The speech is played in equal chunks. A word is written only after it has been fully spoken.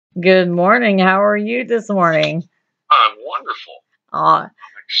Good morning. How are you this morning? I'm wonderful. Uh, I'm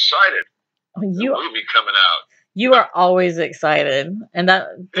excited. New you movie coming out. you are always excited, and that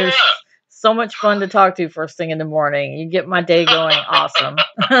Yeah. there's so much fun to talk to first thing in the morning. You get my day going awesome.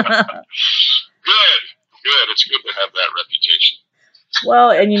 Good. Good. It's good to have that reputation.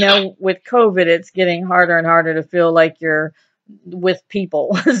 Well, and with COVID, it's getting harder and harder to feel like you're with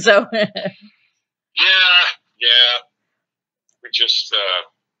people. So, Yeah. Yeah. We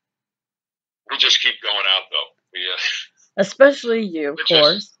just keep going out though. especially you, of We're just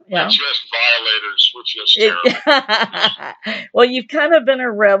course. we're Yeah. just violators. We're just It, terrible. We're just well, you've kind of been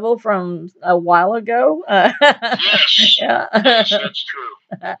a rebel from a while ago. yes. Yes, Yeah. that's true.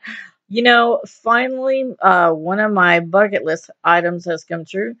 Finally, one of my bucket list items has come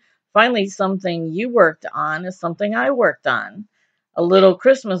true. Finally, something you worked on is something I worked on. A little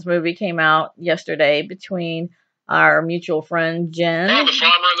Christmas movie came out yesterday between our mutual friend Oh, the Jen. farmer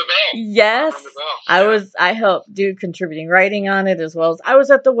and the bell. Yes, Farmer and the bell. I Yeah. was. I helped do contributing writing on it as well as I was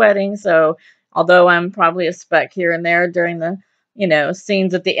at the wedding. So although I'm probably a speck here and there during the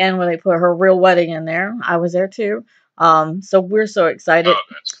scenes at the end where they put her real wedding in there, I was there too. So we're so excited. Oh,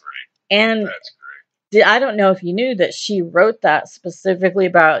 that's great. And That's great. I don't know if you knew that she wrote that specifically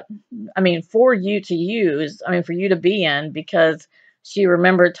about, I mean, for you to use, I mean, for you to be in, because she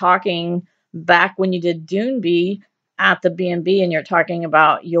remembered talking back when you did Dune B at the B&B, and you're talking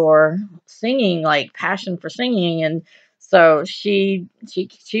about your singing, like passion for singing. And so she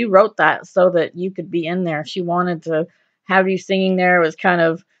wrote that so that you could be in there. She wanted to have you singing there. It was just kind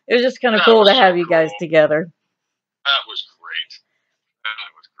of That cool was to so have you guys cool. together. That was great.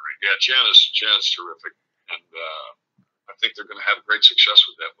 That was great. Yeah, Jen is terrific, and I think they're going to have great success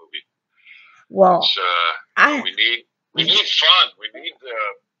with that movie. Well, It's I we need fun. We need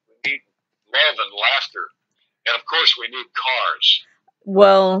love and laughter, and of course we need cars.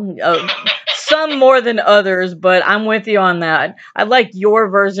 Well, some more than others, but I'm with you on that. I like your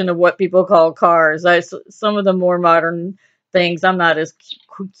version of what people call cars. Some of the more modern things I'm not as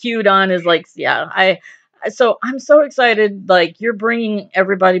cute on as like, yeah. So I'm so excited. Like you're bringing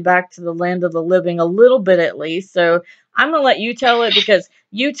everybody back to the land of the living a little bit at least. So I'm gonna let you tell it because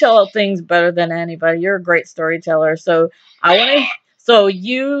you tell things better than anybody. You're a great storyteller. So I want to. Ah, So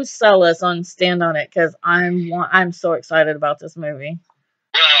you sell us on Stand on It because I'm so excited about this movie.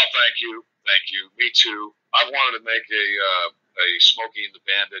 well, thank you. Me too. I've wanted to make a Smokey and the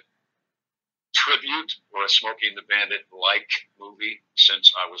Bandit tribute or a Smokey and the Bandit like movie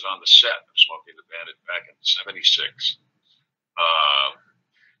since I was on the set of Smokey and the Bandit back in '76. Uh,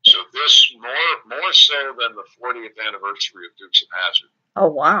 so this more so than the 40th anniversary of Dukes of Hazzard.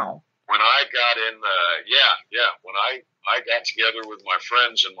 Oh wow. When I got in, yeah, when I got together with my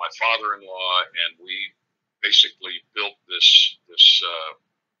friends and my father-in-law, and we basically built this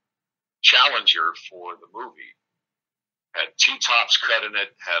Challenger for the movie. Had T-tops cut in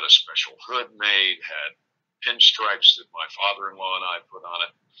it, had a special hood made, had pinstripes that my father-in-law and I put on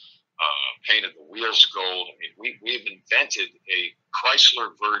it, painted the wheels gold. I mean, we've invented a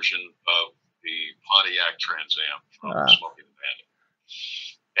Chrysler version of the Pontiac Trans Am from Uh, Smoking the Bandit.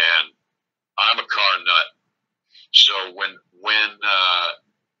 And I'm a car nut. So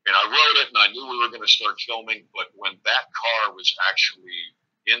and I wrote it and I knew we were going to start filming, but when that car was actually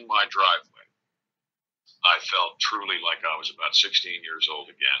in my driveway, I felt truly like I was about 16 years old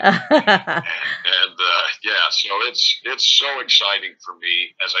again. And yeah, so it's so exciting for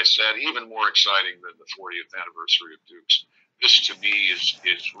me. As I said, even more exciting than the 40th anniversary of Dukes. This to me is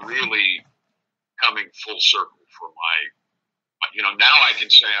really coming full circle for my. Now I can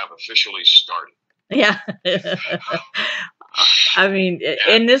say I've officially started. yeah. I mean, And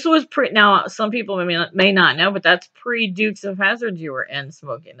and this was pre. Now, some people may not know, but that's pre Dukes of Hazzard. You were in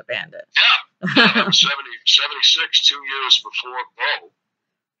Smoking the Bandit. yeah, yeah, that was 76, 2 years before Bo.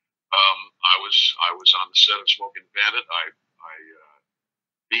 I was on the set of Smoking Bandit. I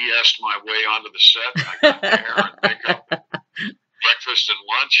BS'd my way onto the set. I got hair and makeup, breakfast and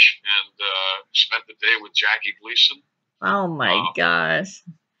lunch, and spent the day with Jackie Gleason. Oh my Um, gosh.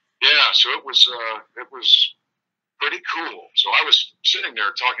 yeah, so it was pretty cool. So I was sitting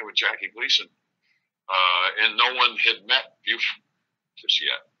there talking with Jackie Gleason, and no one had met Buford just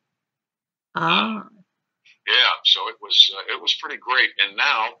yet. Uh, Ah, yeah, so it was pretty great. And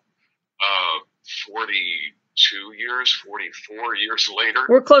now, 42 years, 44 years later,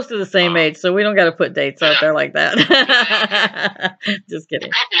 we're close to the same um, age, so we don't got to put dates out yeah, there like yeah, okay. that. Just kidding.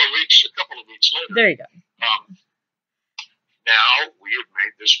 A couple of weeks later, There you go. um, now we have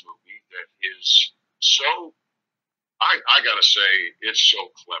made this movie that is so. I gotta say, it's so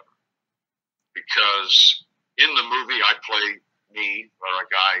clever because in the movie I play me or a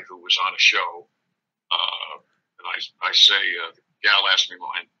guy who was on a show, and I say, the gal asked me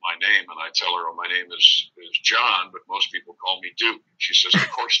my name, and I tell her, oh, my name is John, but most people call me Duke. She says,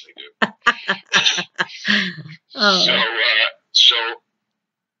 of course they do. Oh. So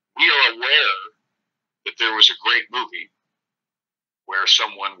we are aware that there was a great movie where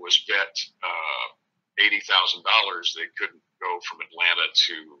someone was bet $80,000 they couldn't go from Atlanta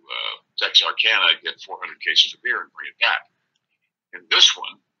to Texarkana and get 400 cases of beer and bring it back. In this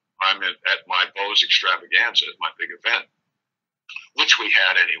one, I'm at my Bose extravaganza at my big event, which we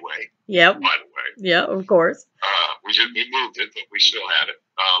had anyway. Yep. By the way. Yeah, of course. We moved it, but we still had it.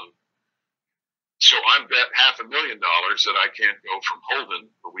 So I'm bet $500,000 that I can't go from Holden,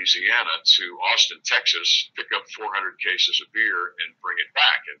 Louisiana to Austin, Texas, pick up 400 cases of beer and bring it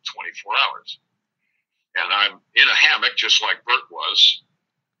back in 24 hours. And I'm in a hammock, just like Bert was,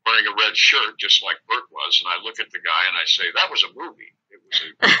 wearing a red shirt, just like Bert was. And I look at the guy and I say, that was a movie. It was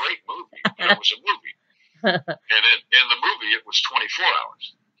a great movie, but it was a movie. And in the movie, it was 24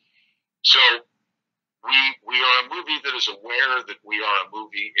 hours. So we are a movie that is aware that we are a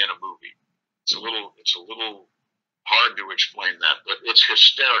movie in a movie. It's a little hard to explain that, but it's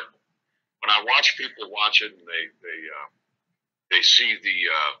hysterical. When I watch people watch it and they see the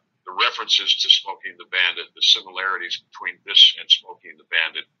references to Smokey and the Bandit, the similarities between this and Smokey and the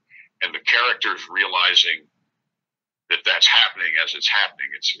Bandit, and the characters realizing that that's happening as it's happening,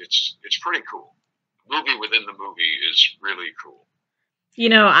 it's pretty cool. The movie within the movie is really cool. You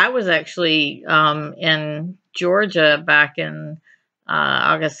know, I was actually in Georgia back in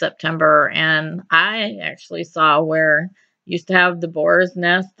August, September, and I actually saw where used to have the boar's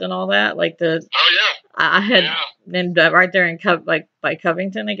nest and all that. Like oh yeah, I had been right there in by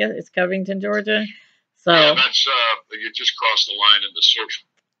Covington. I guess it's Covington, Georgia. So yeah, that's you just crossed the line in the social.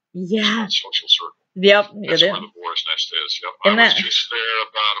 Yeah. Social circle. Yep. That's where the boar's nest is. Yep. I was just there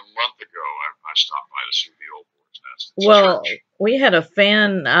about a month ago. I stopped by to see the old boar's nest. Well, we had a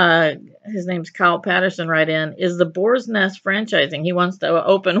fan, his name's Kyle Patterson, write in, is the Boar's Nest franchising? He wants to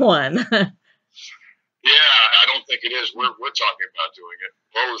open one. Yeah, I don't think it is. We're talking about doing it.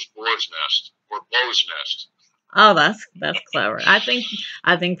 Boar's Nest or Bo's Nest. Oh, that's clever. I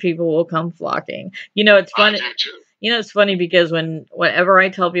think people will come flocking. You know, it's funny. I do too. You know, it's funny because whenever I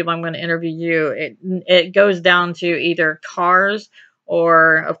tell people I'm going to interview you, it goes down to either cars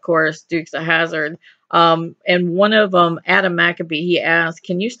or, of course, Dukes of Hazzard. And one of them, Adam McAbee, he asked,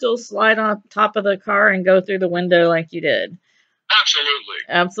 "Can you still slide on top of the car and go through the window like you did?" Absolutely.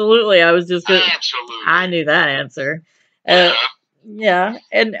 Absolutely. I was just absolutely. I knew that answer. Yeah. Yeah,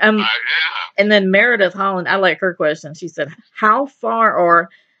 and Yeah. and then Meredith Holland, I like her question. She said, "How far or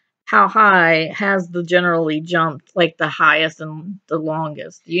how high has the generally jumped, like the highest and the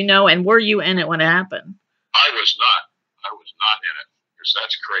longest? Do you know? And were you in it when it happened?" I was not in it because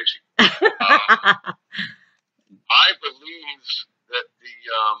that's crazy. I believe that the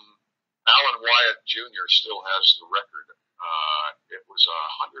Alan Wyatt Jr. still has the record. It was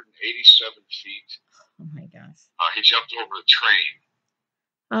 187 feet. Oh my gosh! He jumped over a train.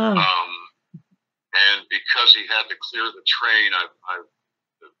 Oh. And because he had to clear the train,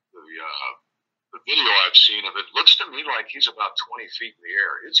 the video I've seen of it looks to me like he's about 20 feet in the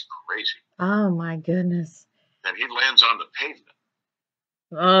air. It's crazy. Oh my goodness! And he lands on the pavement.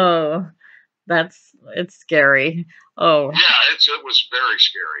 Oh, it's scary. Oh. Yeah, it was very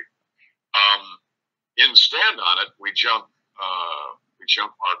scary. In Stand On It, we jumped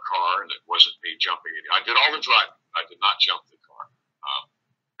our car, and it wasn't me jumping it. I did all the driving. I did not jump the car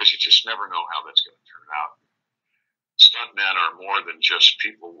because you just never know how that's going to turn out. Stuntmen are more than just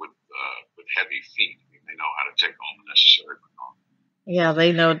people with heavy feet. I mean, they know how to take all the necessary precautions. Yeah,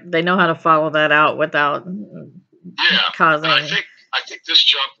 they know how to follow that out without causing. And I think this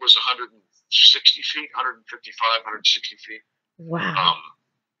jump was 160 feet, 155, 160 feet. Wow.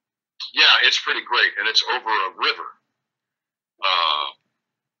 Yeah, it's pretty great, and it's over a river.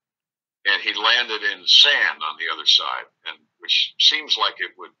 And he landed in sand on the other side, and which seems like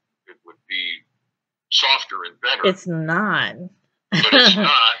it would be softer and better. It's not. But it's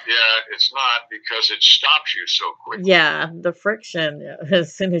not. Yeah, it's not because it stops you so quickly. Yeah, the friction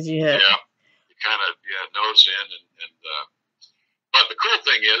as soon as you hit. Yeah, you kind of nose in, and but the cool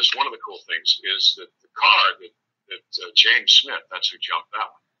thing is, one of the cool things is that the car that James Smith, that's who jumped that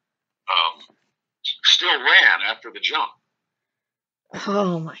one, still ran after the jump.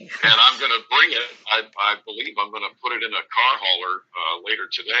 Oh my God. And I'm going to bring it, I believe I'm going to put it in a car hauler later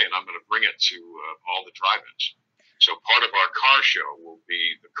today, and I'm going to bring it to all the drive-ins. So part of our car show will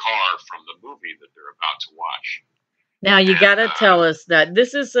be the car from the movie that they're about to watch. Now you got to tell us that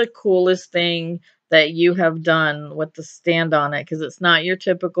this is the coolest thing that you have done with the stand on it, because it's not your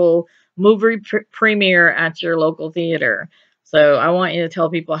typical movie premiere at your local theater. So I want you to tell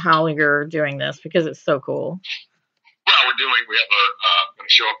people how you're doing this because it's so cool. Well, we have going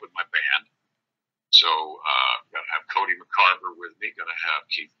to show up with my band. So going to have Cody McCarver with me, going to have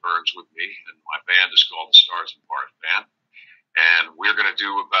Keith Burns with me, and my band is called the Stars and Bars Band. And we're going to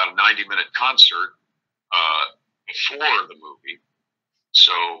do about a 90-minute concert before the movie.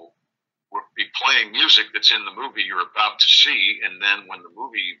 So we'll be playing music that's in the movie you're about to see, and then when the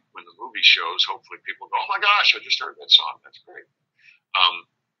movie shows, hopefully people go, "Oh my gosh, I just heard that song. That's great,"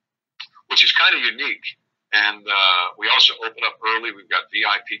 which is kind of unique. And we also open up early. We've got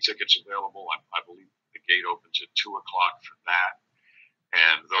VIP tickets available. I believe the gate opens at 2 o'clock for that.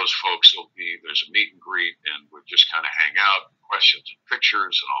 And those folks there's a meet and greet, and we'll just kind of hang out, questions and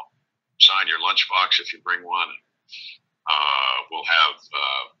pictures, and I'll sign your lunchbox if you bring one. We'll have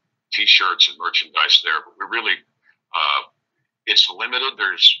T-shirts and merchandise there, but we're really, it's limited.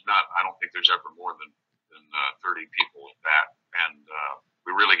 I don't think there's ever more than 30 people at that, and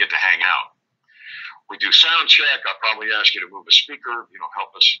we really get to hang out. We do sound check. I'll probably ask you to move a speaker,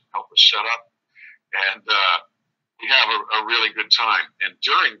 help us set up, and we have a really good time. And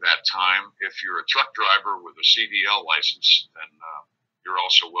during that time, if you're a truck driver with a CDL license, then you're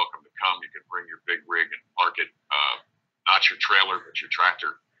also welcome to come. You can bring your big rig and park it, not your trailer, but your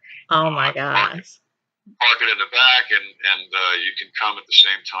tractor. Oh my gosh. Park it in the back, and you can come at the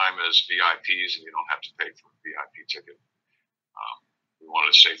same time as VIPs, and you don't have to pay for a VIP ticket. We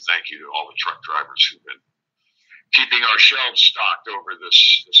want to say thank you to all the truck drivers who've been keeping our shelves stocked over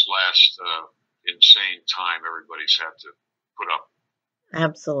this last insane time everybody's had to put up.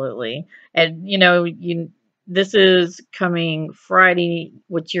 Absolutely. And this is coming Friday,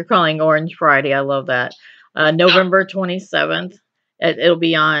 which you're calling Orange Friday. I love that. November 27th. It'll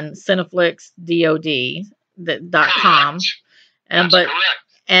be on CineflixDOD.com. Correct.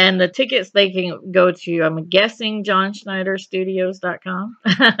 And the tickets they can go to, I'm guessing, JohnSchneiderStudios.com.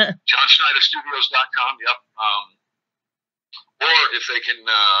 JohnSchneiderStudios.com. Yep. Or if they can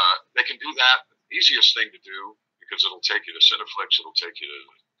do that. The easiest thing to do, because it'll take you to Cineflix, it'll take you to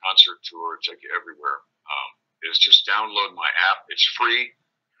the concert tour, it'll take you everywhere, is just download my app. It's free.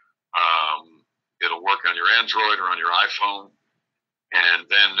 It'll work on your Android or on your iPhone, and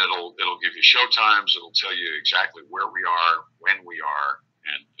then it'll give you show times. It'll tell you exactly where we are, when we are,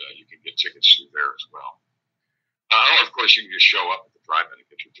 and you can get tickets through there as well. Of course, you can just show up at the drive-in and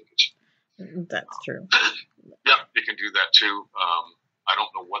get your tickets. That's true. Yeah, you can do that too. I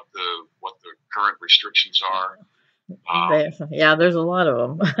don't know what the current restrictions are. There's a lot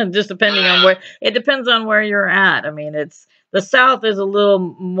of them. Just depending on where, it depends on where you're at. I mean, the South is a little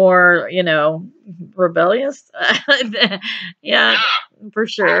more, rebellious. Yeah, for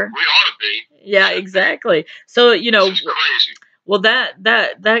sure. Well, we ought to be. Yeah, exactly. So, This is crazy. Well,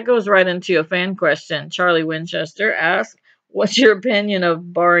 that goes right into a fan question. Charlie Winchester asked, "What's your opinion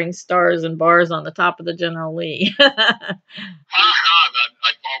of barring stars and bars on the top of the General Lee?"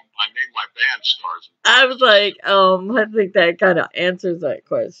 I named my band Stars and I Bars. was like, I think that kind of answers that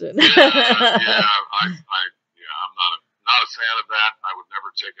question. I'm not a fan of that. I would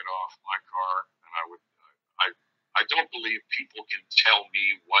never take it off my car, and I don't believe people can tell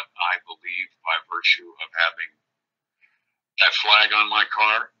me what I believe by virtue of having that flag on my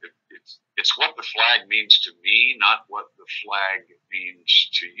car. It's what the flag means to me, not what the flag means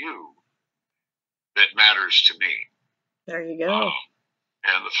to you, that matters to me. There you go.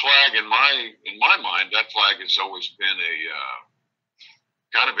 And the flag, in my mind, that flag has always been a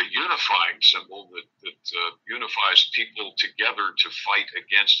kind of a unifying symbol that unifies people together to fight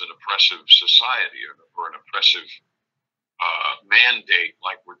against an oppressive society or an oppressive mandate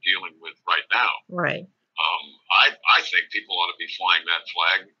like we're dealing with right now. Right. I think people ought to be flying that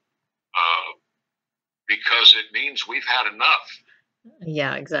flag because it means we've had enough.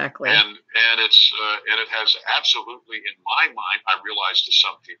 Yeah, exactly. And it has absolutely, in my mind, I realize to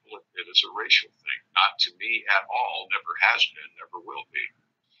some people it is a racial thing. Not to me at all. Never has been. Never will be.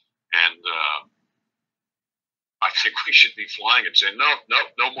 And I think we should be flying and saying,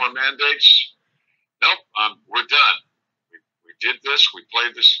 no more mandates. Nope, we're done. We did this. We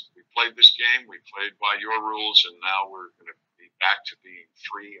played this game. We played by your rules, and now we're going to be back to being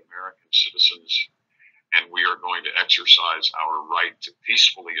free American citizens. And we are going to exercise our right to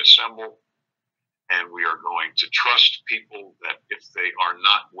peacefully assemble. And we are going to trust people that if they are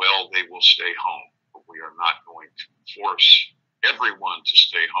not well, they will stay home. But we are not going to force everyone to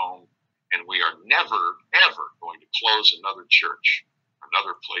stay home. And we are never, ever going to close another church,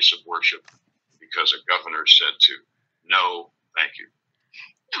 another place of worship, because a governor said to. No, thank you.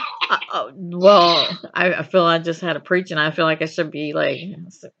 Well, I feel I just had a preach, and I feel like I should be like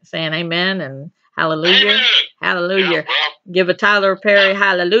saying amen and hallelujah, Amen. Yeah, hallelujah. well, Give a Tyler Perry yeah.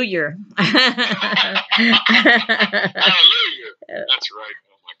 hallelujah. Hallelujah. That's right.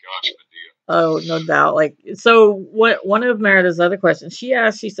 Oh my gosh, Medea. Oh, no doubt. Like, so what, one of Merida's other questions, she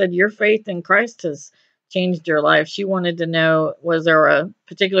asked, she said, your faith in Christ has changed your life. She wanted to know, was there a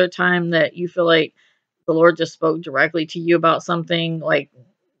particular time that you feel like the Lord just spoke directly to you about something, like,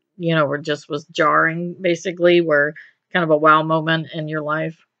 where just was jarring, basically, where kind of a wow moment in your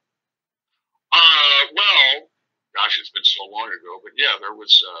life? Well, gosh, it's been so long ago, but yeah, there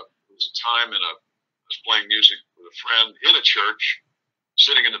was a time I was playing music with a friend in a church,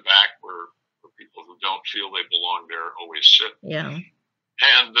 sitting in the back where people who don't feel they belong there always sit. Yeah. And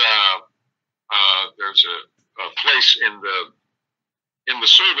there's a place in the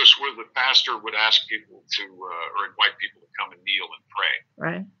service where the pastor would ask people to or invite people to come and kneel and pray,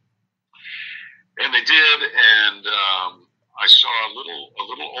 Right. and they did. And I saw a little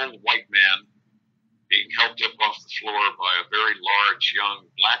old white man being helped up off the floor by a very large young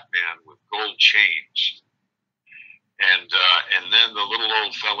black man with gold chains. And then the little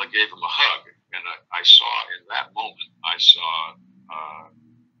old fella gave him a hug, and I saw in that moment I saw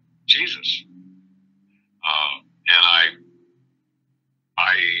Jesus, and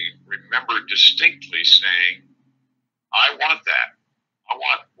I remember distinctly saying, "I want that. I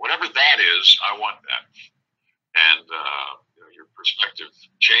want whatever that is. I want that." And your perspective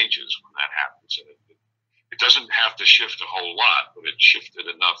changes when that happens, and it doesn't have to shift a whole lot, but it shifted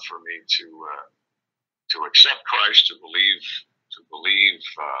enough for me to accept Christ, to believe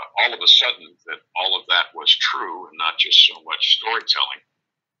all of a sudden that all of that was true and not just so much storytelling.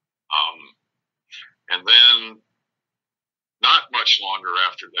 And then, not much longer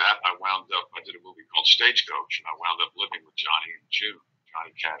after that, I did a movie called Stagecoach, and I wound up living with Johnny and June,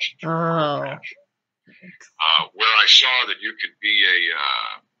 Johnny Cash and June Oh, Cash, where I saw that you could be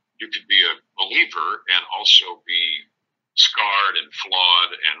a believer and also be scarred and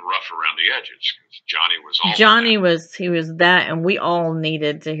flawed and rough around the edges, because Johnny was all of Johnny that. was, he was that, and we all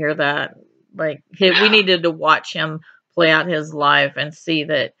needed to hear that. Like, we Yeah, needed to watch him play out his life and see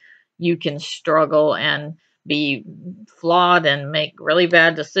that you can struggle and be flawed and make really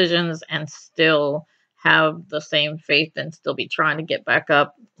bad decisions and still have the same faith and still be trying to get back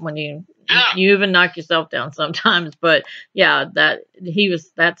up when yeah. you even knock yourself down sometimes. But yeah,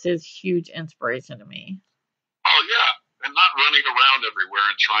 that's his huge inspiration to me. Oh yeah, and not running around everywhere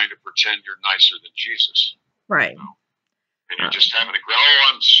and trying to pretend you're nicer than Jesus. Right. You know? And Uh, you're just having to go,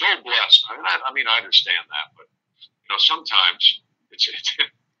 "Oh, I'm so blessed." I mean, I understand that, but sometimes it's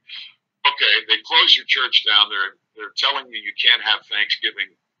okay. They close your church down. They're telling you you can't have Thanksgiving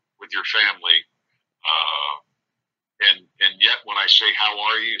with your family, uh, and yet when I say, "How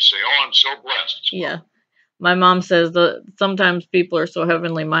are you?" you say, "Oh, I'm so blessed." yeah. My mom says that sometimes people are so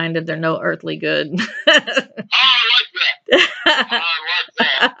heavenly minded they're no earthly good. Oh, I like that. I like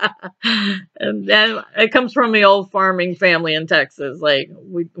that. And then it comes from the old farming family in Texas. Like,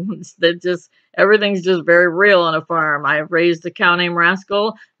 that just, everything's just very real on a farm. I raised a cow named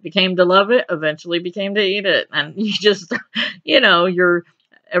Rascal, became to love it, eventually became to eat it, and you just, you're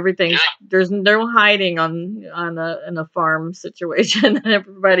everything's, Yeah, there's no hiding on a in a farm situation.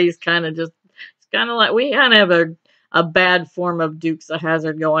 Everybody's kind of just, it's kind of like we kind of have a bad form of Dukes of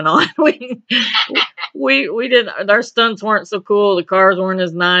Hazard going on. We didn't, our stunts weren't so cool, the cars weren't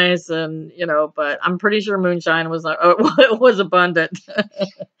as nice, and but I'm pretty sure moonshine was it was abundant. good.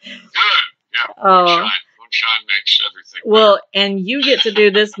 Yeah, uh moonshine makes everything better. well, and you get to do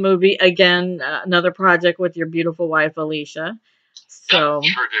this movie again, another project with your beautiful wife Alicia. Yep, So,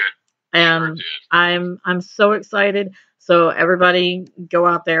 sure did. Sure and did. I'm so excited. So everybody go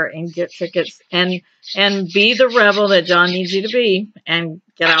out there and get tickets and be the rebel that John needs you to be and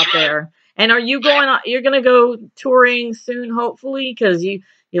get That's out right. there. And are you going on, you're going to go touring soon, hopefully, cuz you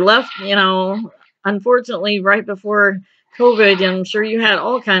left, unfortunately right before COVID, and I'm sure you had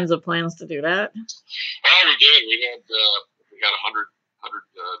all kinds of plans to do that. Oh, we did. We had 100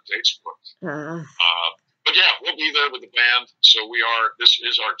 dates booked. Uh, But yeah, we'll be there with the band. So we are. This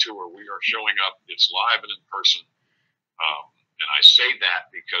is our tour. We are showing up. It's live and in person. And I say that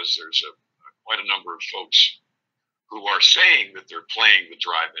because there's quite a number of folks who are saying that they're playing the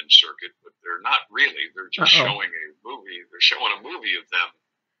drive-in circuit, but they're not really. They're just uh-oh. showing a movie. They're showing a movie of them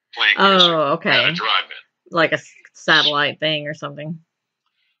playing music Oh, at a okay. drive-in. Like a satellite thing or something.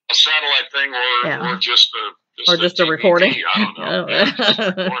 A satellite thing, or Yeah. just Or a just a recording. DVD. I don't know. Yeah, just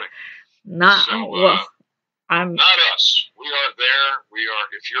a recording. Not So well. I'm not us. We are there. We are.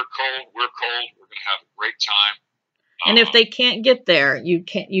 If you're cold, we're cold. We're going to have a great time. And if they can't get there, you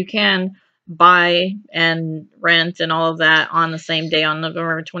can buy and rent and all of that on the same day on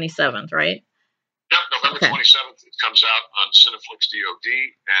November 27th, right? Yep, November 27th, it comes out on Cineflix DOD,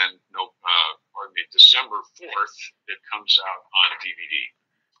 and December 4th, it comes out on DVD.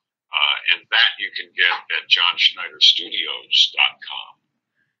 And that you can get at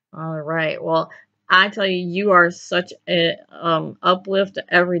johnschneiderstudios.com. All right. Well, I tell you, you are such a uplift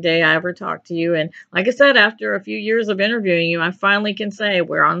every day I ever talk to you. And like I said, after a few years of interviewing you, I finally can say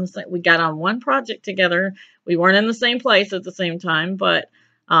we're on the same, we got on one project together. We weren't in the same place at the same time, but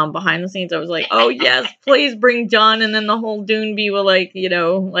behind the scenes, I was like, oh yes, please bring John. And then the whole Dune Bee will like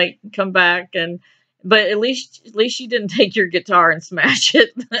come back but at least she didn't take your guitar and smash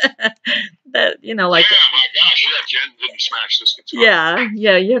it. That yeah, my gosh, yeah, Jen didn't smash this guitar.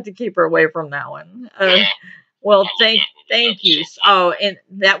 Yeah, you have to keep her away from that one. Yeah. Well, thank you. Oh, and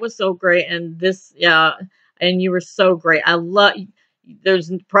that was so great. And and you were so great.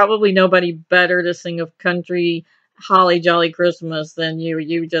 There's probably nobody better to sing a country Holly Jolly Christmas than you.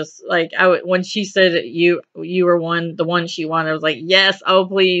 You just like when she said that you were the one she wanted, I was like, yes, oh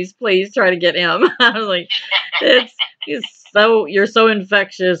please try to get him. I was like, you're so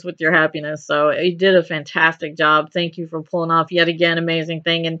infectious with your happiness. So you did a fantastic job. Thank you for pulling off yet again amazing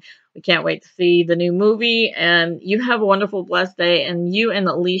thing, and we can't wait to see the new movie. And you have a wonderful, blessed day, and you and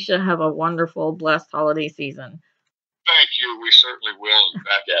Alicia have a wonderful, blessed holiday season. Thank you. We certainly will. And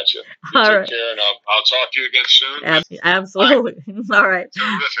back at you. You take care, and I'll talk to you again soon. Absolutely. All right.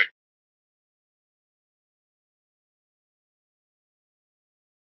 Terrific.